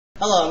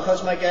Hello, I'm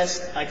Coach Mike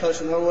Guest. I coach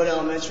the Norwood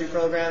Elementary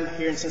program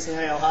here in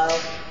Cincinnati, Ohio.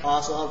 I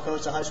also help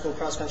coach the high school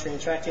cross country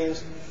and track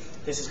teams.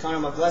 This is Connor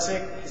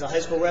McGlesick. He's a high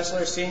school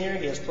wrestler, senior.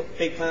 He has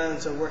big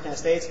plans of working at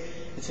States.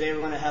 And today we're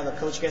going to have a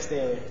Coach Guest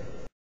Daily.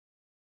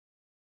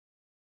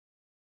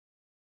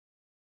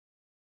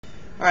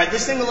 Alright,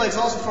 this single leg is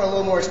also for a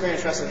little more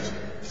experienced wrestlers.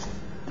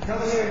 You come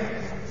in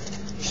here,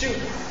 you shoot,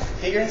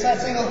 hit your inside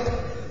single,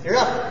 you're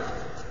up.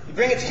 You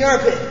bring it to your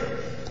armpit.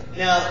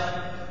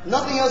 Now,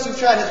 nothing else you've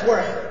tried has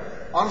worked.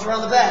 Arms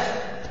around the back.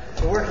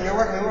 You're working.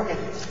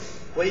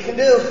 What you can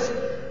do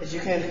is you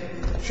can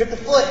trip the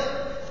foot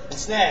and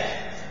snag.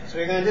 So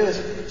what you're going to do is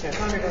you're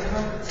going to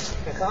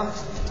come,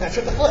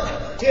 trip the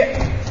foot, here,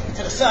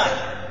 to the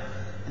side.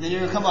 And then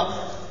you're going to come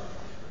up.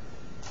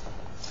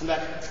 Come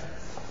back.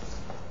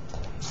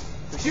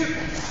 We shoot.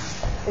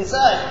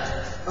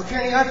 Inside. Up here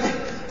in the armpit.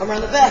 Come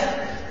around the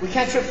back. We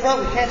can't trip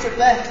front, we can't trip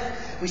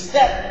back. We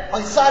step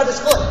on the side of his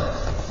foot.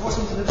 Force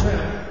him to the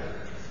ground.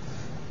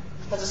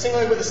 That's a single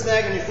leg with a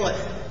snag on your foot.